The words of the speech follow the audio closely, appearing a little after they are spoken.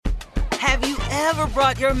Have you ever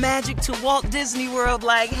brought your magic to Walt Disney World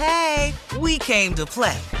like, hey, we came to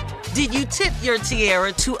play? Did you tip your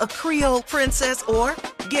tiara to a Creole princess or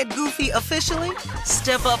get goofy officially?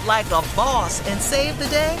 Step up like a boss and save the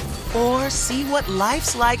day? Or see what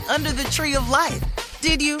life's like under the tree of life?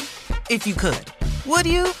 Did you? If you could. Would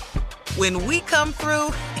you? When we come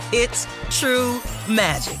through, it's true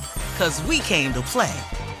magic. 'Cause we came to play.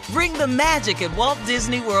 Bring the magic at Walt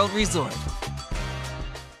Disney World Resort.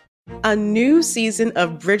 A new season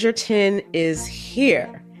of Bridgerton is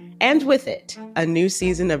here. And with it, a new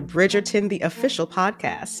season of Bridgerton, the official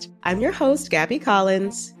podcast. I'm your host, Gabby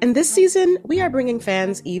Collins, and this season, we are bringing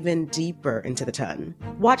fans even deeper into the ton.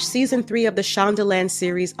 Watch season 3 of the Shondaland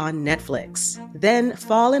series on Netflix. Then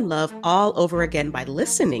fall in love all over again by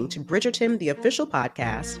listening to Bridgerton, the official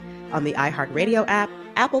podcast, on the iHeartRadio app,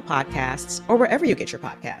 Apple Podcasts, or wherever you get your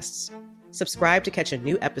podcasts. Subscribe to catch a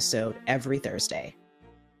new episode every Thursday.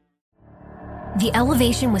 The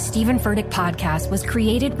Elevation with Stephen Furtick podcast was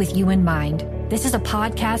created with you in mind. This is a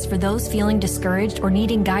podcast for those feeling discouraged or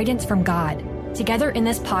needing guidance from God. Together in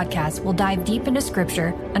this podcast, we'll dive deep into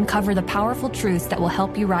scripture, uncover the powerful truths that will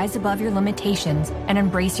help you rise above your limitations and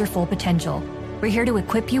embrace your full potential. We're here to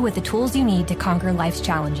equip you with the tools you need to conquer life's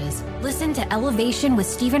challenges. Listen to Elevation with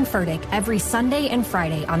Stephen Furtick every Sunday and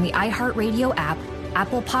Friday on the iHeartRadio app,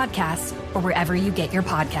 Apple Podcasts, or wherever you get your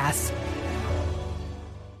podcasts.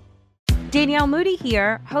 Danielle Moody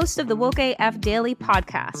here, host of the Woke AF Daily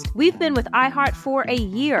podcast. We've been with iHeart for a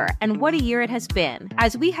year, and what a year it has been.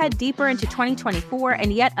 As we head deeper into 2024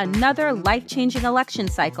 and yet another life-changing election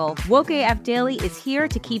cycle, Woke AF Daily is here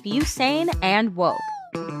to keep you sane and woke.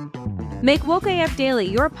 Make Woke AF Daily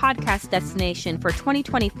your podcast destination for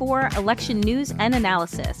 2024 election news and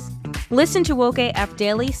analysis. Listen to Woke AF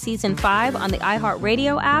Daily Season 5 on the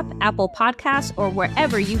iHeartRadio app, Apple Podcasts, or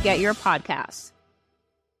wherever you get your podcasts.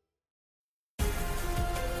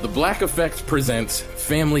 The Black Effect presents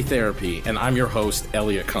Family Therapy, and I'm your host,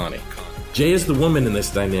 Elliot Connie. Jay is the woman in this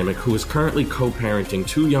dynamic who is currently co-parenting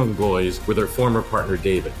 2 young boys with her former partner,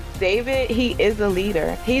 David. David, he is a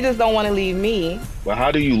leader. He just don't want to leave me. But how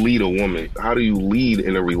do you lead a woman? How do you lead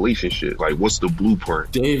in a relationship? Like, what's the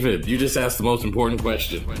blueprint? David, you just asked the most important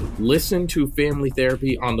question. Listen to Family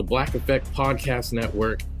Therapy on the Black Effect Podcast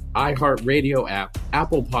Network, iHeartRadio app,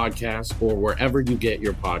 Apple Podcasts, or wherever you get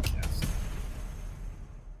your podcasts.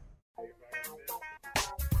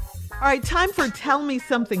 All right, time for Tell Me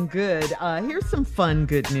Something Good. Here's some fun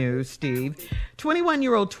good news, Steve.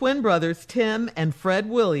 21-year-old twin brothers Tim and Fred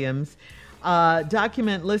Williams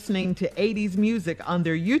document listening to 80s music on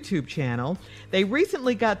their YouTube channel. They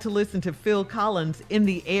recently got to listen to Phil Collins' In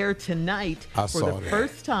the Air Tonight for the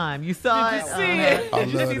first time. You saw it? Did you see it? Did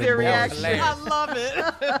you see their reaction? I love it.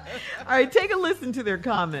 All right, take a listen to their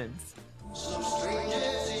comments.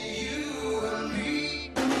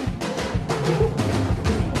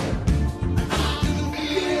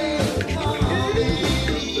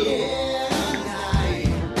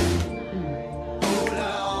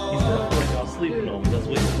 Sleeping on him. Let's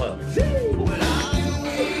wake him up.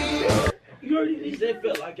 You already he said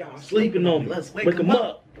felt like y'all sleeping on him. Let's wake him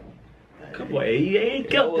up. Come on, he ain't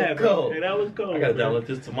kept that. Cold. Hey, that was cold. I gotta download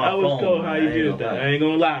this to my phone. That was cold. How you did that? I ain't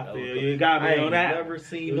gonna lie, Phil. You got me on that. Never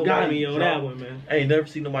seen nobody got me on that one, man. I ain't never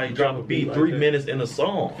seen nobody drop a beat 3 minutes in a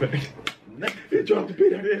song. He dropped the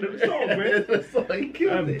beat at the end of the song, man. He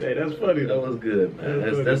killed it. Hey, that's funny. That was good,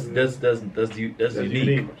 man. That's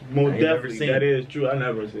unique. Most definitely, that is true. I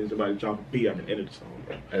never seen somebody drop a beat at the end of the song.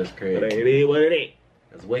 Bro. That's crazy. But it is what it is.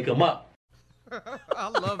 Let's wake them up. I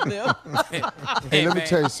love them. Hey, let me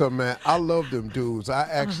tell you something, man. I love them dudes. I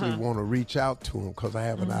actually want to reach out to them because I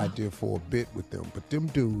have an idea for a bit with them. But them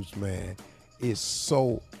dudes, man, is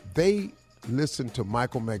so... They listen to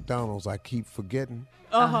Michael McDonald's I Keep Forgetting.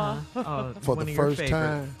 For the first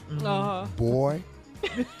time. Boy,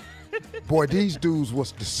 these dudes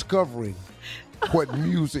was discovering what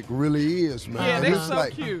music really is, man. Yeah, they're so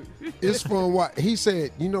cute. It's fun. What he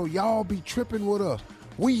said, y'all be tripping with us.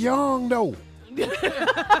 We young though.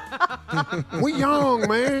 We young,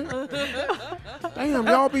 man. Damn,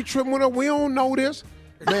 y'all be tripping with us. We don't know this.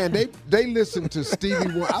 Man, they listen to Stevie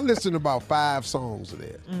Wonder. I listened to about 5 songs of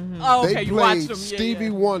theirs. Oh, okay, they you watched played them. Stevie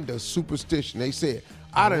Wonder, Superstition. They said,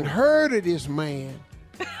 I done heard of this man,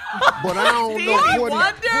 but I don't know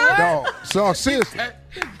what he... Dog. So seriously,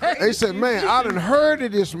 they said, man, I done heard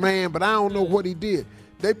of this man, but I don't know what he did.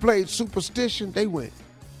 They played Superstition. They went,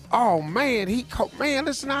 oh, man,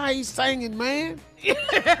 listen how he's singing, man.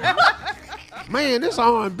 Man, this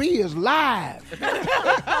R&B is live.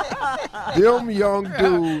 Them young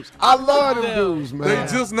dudes. I love them dudes, man.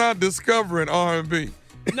 They just not discovering R&B.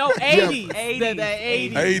 No, 80s.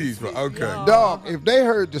 80s. 80s, okay. Dog, if they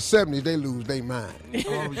heard the 70s, they lose their mind.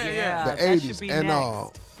 Oh, yeah. The 80s.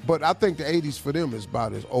 And but I think the 80s for them is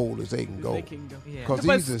about as old as they can go. Because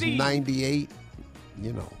these is 98,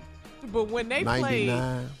 you know. But when they 99. played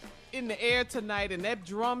In the Air Tonight and that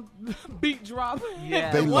beat drop,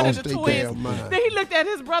 they one lost of the their twins, damn mind. then he looked at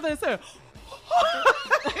his brother and said,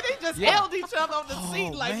 they just held each other on the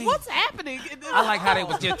seat like, man. what's happening? I like how they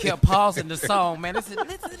was just kept pausing the song, man. They said,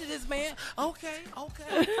 listen to this, man. Okay.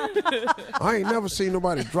 I ain't never seen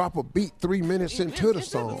nobody drop a beat 3 minutes into the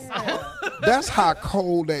song. That's how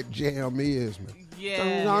cold that jam is, man.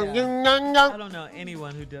 Yeah. I don't know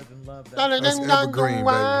anyone who doesn't love that. That's evergreen,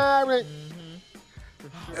 baby.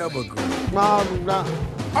 Evergreen.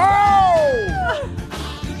 Oh!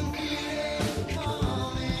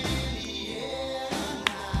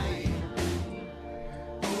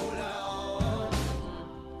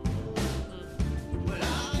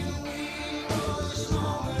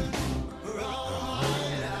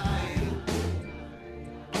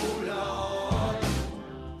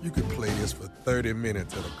 You could play this for 30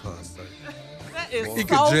 minutes at a concert. That is You so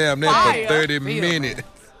could jam that fire. for 30 minutes.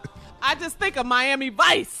 I just think of Miami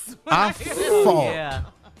Vice. I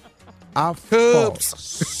fought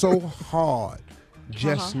so hard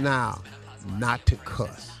just now not to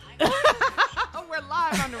cuss. We're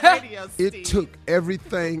live on the radio, Steve. It took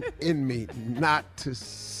everything in me not to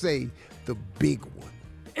say the big one.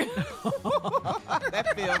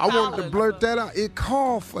 I wanted to blurt that out. It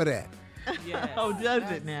called for that. Yes. Oh, does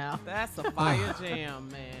it now? That's a fire jam,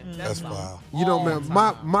 man. That's wild. You know, man,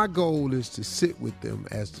 my goal is to sit with them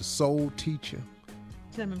as the soul teacher.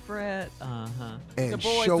 Tim and Fred. And The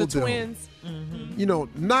boys, show the them, twins. you know,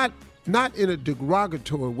 not in a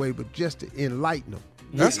derogatory way, but just to enlighten them.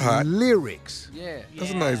 That's with hot. Lyrics. Yeah.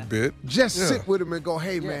 That's a nice bit. Just Yeah. sit with them and go,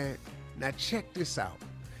 hey, man, now check this out.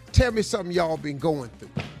 Tell me something y'all been going through.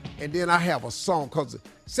 And then I have a song, because the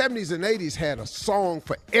 70s and 80s had a song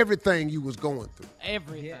for everything you was going through.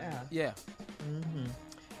 Everything. Yeah.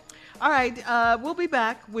 All right, we'll be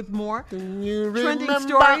back with more trending remember?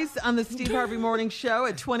 stories on the Steve Harvey Morning Show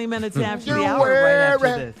at 20 minutes after the You hour, right after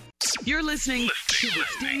wear this. You're listening to the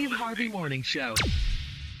Steve Harvey Morning Show.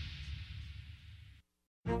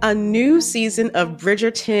 A new season of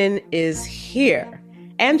Bridgerton is here.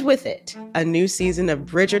 And with it, a new season of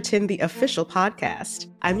Bridgerton, the official podcast.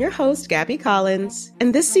 I'm your host, Gabby Collins,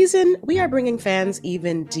 and this season, we are bringing fans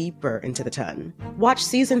even deeper into the ton. Watch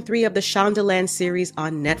season 3 of the Shondaland series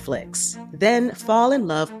on Netflix. Then fall in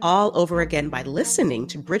love all over again by listening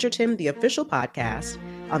to Bridgerton, the official podcast,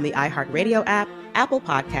 on the iHeartRadio app, Apple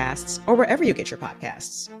Podcasts, or wherever you get your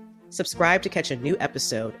podcasts. Subscribe to catch a new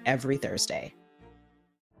episode every Thursday.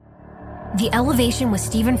 The Elevation with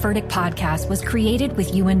Stephen Furtick podcast was created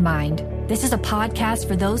with you in mind. This is a podcast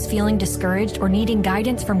for those feeling discouraged or needing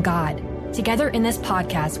guidance from God. Together in this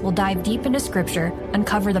podcast, we'll dive deep into scripture,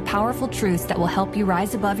 uncover the powerful truths that will help you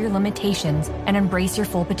rise above your limitations and embrace your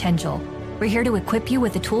full potential. We're here to equip you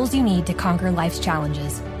with the tools you need to conquer life's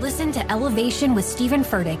challenges. Listen to Elevation with Stephen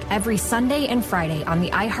Furtick every Sunday and Friday on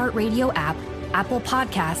the iHeartRadio app, Apple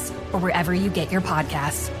Podcasts, or wherever you get your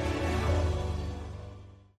podcasts.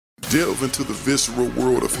 Delve into the visceral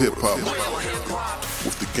world of hip-hop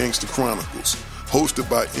with the Gangsta Chronicles, hosted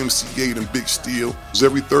by MC Gate and Big Steel.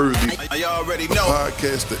 Every Thursday, a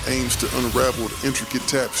podcast that aims to unravel the intricate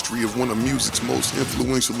tapestry of one of music's most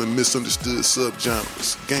influential and misunderstood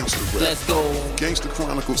subgenres, gangsta rap. Let's go. Gangsta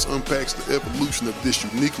Chronicles unpacks the evolution of this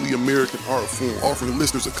uniquely American art form, offering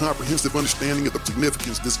listeners a comprehensive understanding of the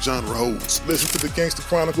significance this genre holds. Listen to the Gangsta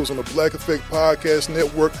Chronicles on the Black Effect Podcast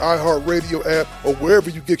Network, iHeartRadio app, or wherever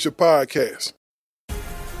you get your podcasts.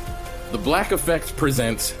 The Black Effect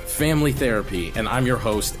presents Family Therapy, and I'm your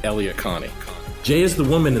host, Elliot Connie. Jay is the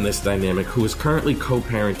woman in this dynamic who is currently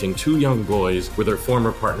co-parenting 2 young boys with her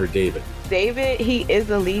former partner, David. David, he is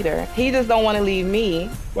a leader. He just don't want to leave me.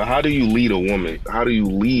 But how do you lead a woman? How do you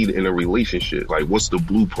lead in a relationship? Like, what's the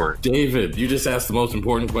blueprint? David, you just asked the most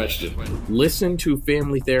important question. Listen to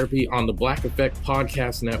Family Therapy on the Black Effect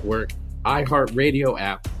Podcast Network, iHeartRadio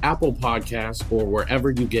app, Apple Podcasts, or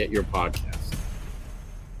wherever you get your podcasts.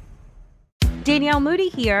 Danielle Moody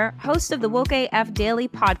here, host of the Woke AF Daily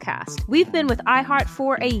podcast. We've been with iHeart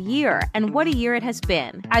for a year, and what a year it has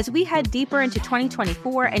been. As we head deeper into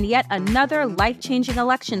 2024 and yet another life-changing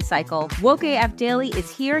election cycle, Woke AF Daily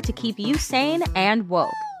is here to keep you sane and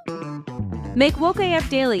woke. Make Woke AF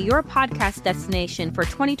Daily your podcast destination for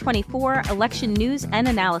 2024 election news and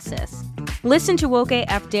analysis. Listen to Woke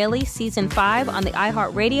AF Daily Season 5 on the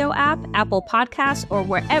iHeartRadio app, Apple Podcasts, or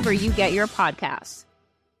wherever you get your podcasts.